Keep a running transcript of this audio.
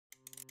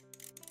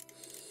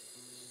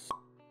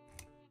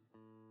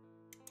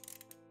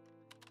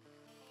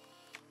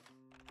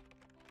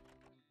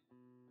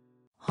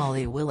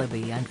Holly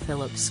Willoughby and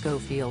Phillip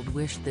Schofield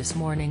wished This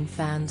Morning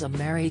fans a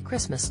Merry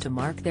Christmas to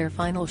mark their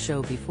final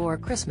show before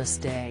Christmas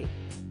Day.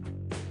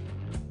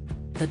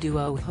 The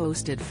duo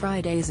hosted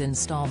Friday's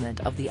installment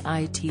of the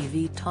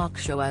ITV talk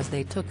show as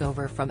they took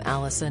over from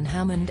Alison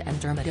Hammond and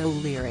Dermot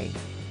O'Leary.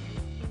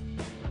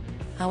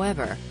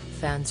 However,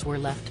 fans were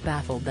left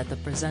baffled that the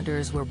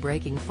presenters were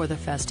breaking for the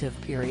festive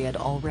period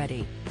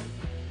already.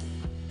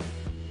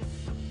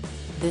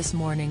 This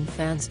Morning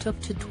fans took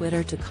to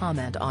Twitter to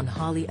comment on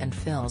Holly and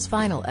Phil's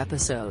final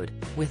episode,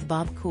 with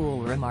Bob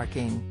Cool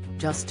remarking,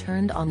 "Just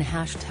turned on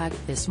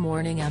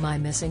 #ThisMorning, am I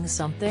missing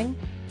something?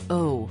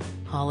 Oh,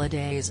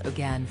 holidays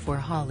again for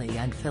Holly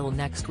and Phil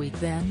next week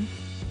then?"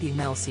 The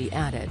Melcy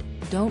added,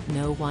 "Don't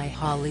know why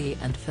Holly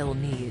and Phil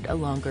need a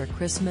longer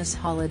Christmas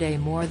holiday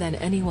more than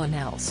anyone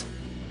else.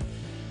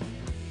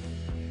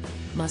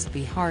 Must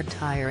be hard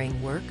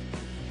tiring work?"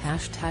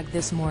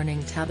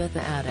 #ThisMorning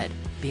Tabitha added,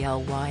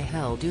 "BLY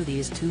hell do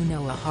these two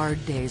know a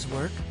hard day's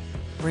work?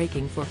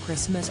 Breaking for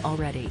Christmas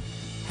already?"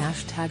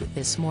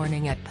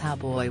 #ThisMorning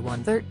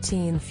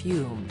 @Paboy113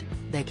 fumed,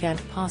 "They can't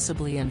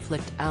possibly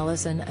inflict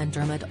Alison and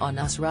Dermot on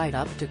us right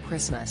up to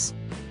Christmas.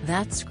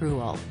 That's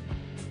cruel.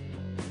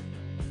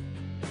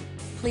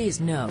 Please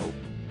no.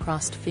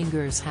 Crossed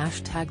fingers."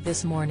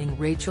 #ThisMorning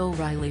Rachel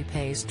Riley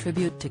pays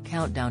tribute to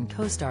Countdown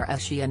co-star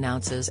as she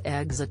announces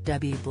exit.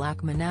 Debbie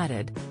Blackman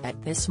added,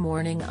 "This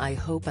Morning I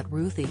hope at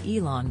Ruthie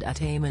Eland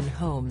at Eamon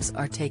Homes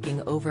are taking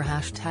over."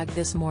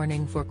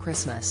 #ThisMorning for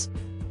Christmas.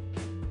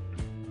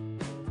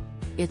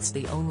 "It's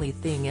the only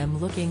thing I'm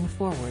looking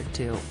forward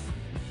to."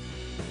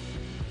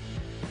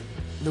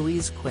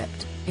 Louise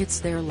quipped, "It's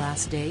their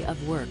last day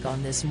of work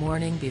on This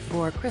Morning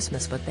before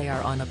Christmas, but they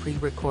are on a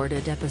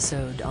pre-recorded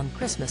episode on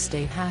Christmas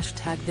Day."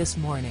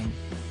 #ThisMorning.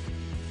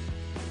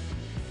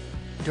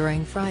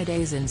 During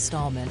Friday's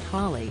installment,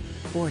 Holly,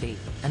 40,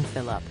 and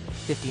Phillip,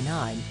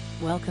 59,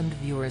 welcomed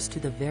viewers to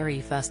the very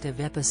festive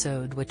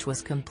episode, which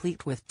was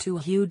complete with 2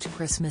 huge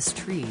Christmas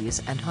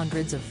trees and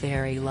hundreds of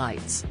fairy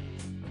lights.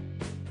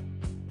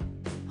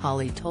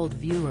 Holly told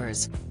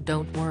viewers,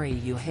 "Don't worry,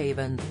 you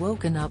haven't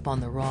woken up on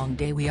the wrong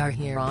day, we are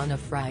here on a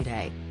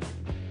Friday."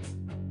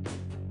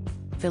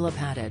 Phillip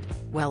added,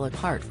 "Well,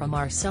 apart from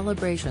our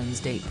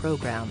Celebrations Day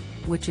program,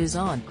 which is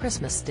on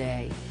Christmas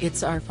Day,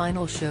 it's our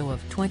final show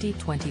of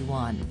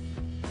 2021.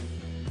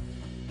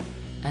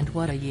 And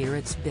what a year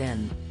it's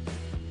been."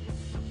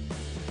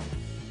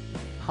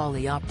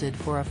 Holly opted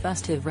for a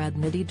festive red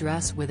midi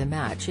dress with a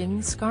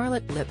matching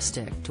scarlet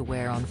lipstick to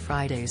wear on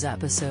Friday's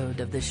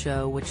episode of the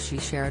show, which she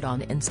shared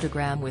on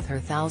Instagram with her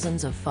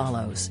thousands of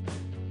follows.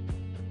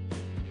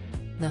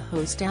 The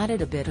host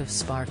added a bit of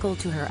sparkle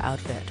to her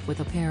outfit with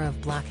a pair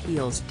of black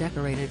heels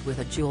decorated with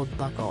a jeweled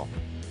buckle.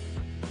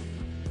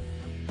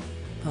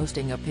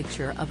 Posting a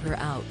picture of her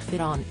outfit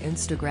on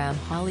Instagram,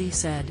 Holly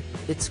said,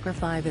 "It's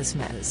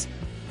Christmas.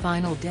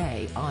 Final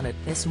day on it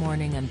this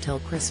morning until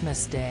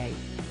Christmas Day.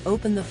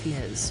 Open the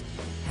fizz."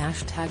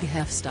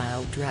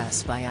 #HefStyle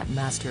dress by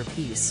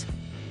 @Masterpiece.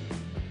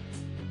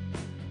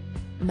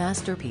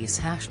 Masterpiece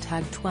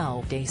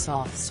 #12 Day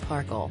Soft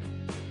Sparkle.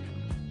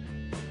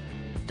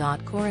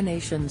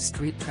 Coronation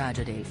Street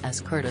tragedy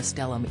as Curtis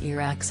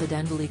Delamere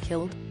accidentally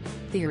killed?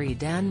 Theory.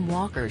 Dan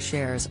Walker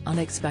shares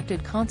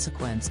unexpected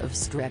consequence of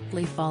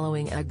Strictly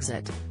following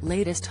exit.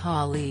 Latest.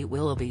 Holly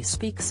Willoughby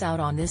speaks out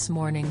on This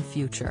Morning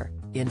future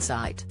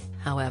insight.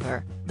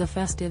 However, the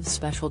festive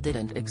special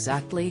didn't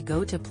exactly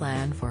go to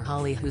plan for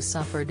Holly, who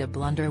suffered a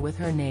blunder with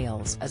her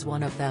nails as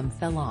one of them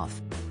fell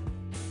off.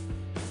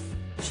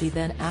 She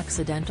then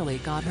accidentally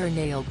got her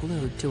nail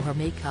glued to her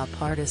makeup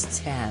artist's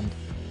hand.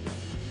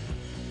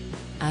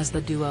 As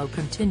the duo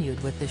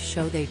continued with the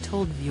show, they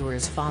told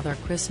viewers Father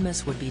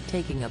Christmas would be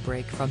taking a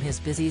break from his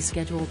busy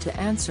schedule to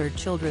answer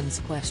children's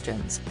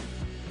questions.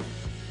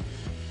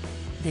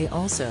 They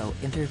also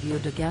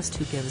interviewed a guest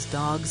who gives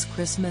dogs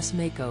Christmas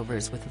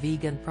makeovers with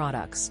vegan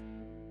products.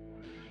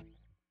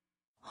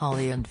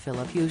 Holly and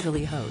Phillip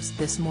usually host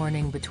This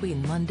Morning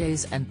between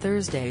Mondays and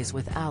Thursdays,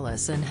 with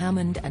Alison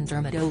Hammond and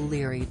Dermot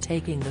O'Leary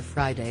taking the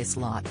Friday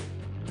slot.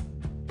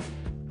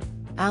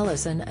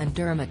 Alison and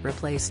Dermot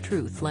replaced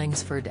Ruth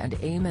Langsford and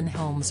Eamon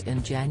Holmes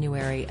in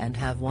January and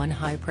have won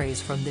high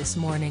praise from This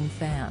Morning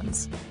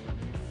fans.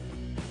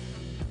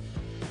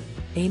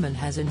 Eamon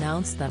has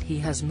announced that he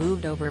has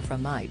moved over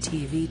from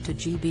ITV to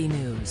GB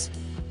News.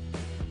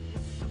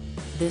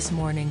 This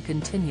Morning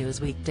continues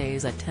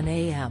weekdays at 10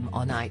 a.m.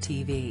 on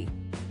ITV.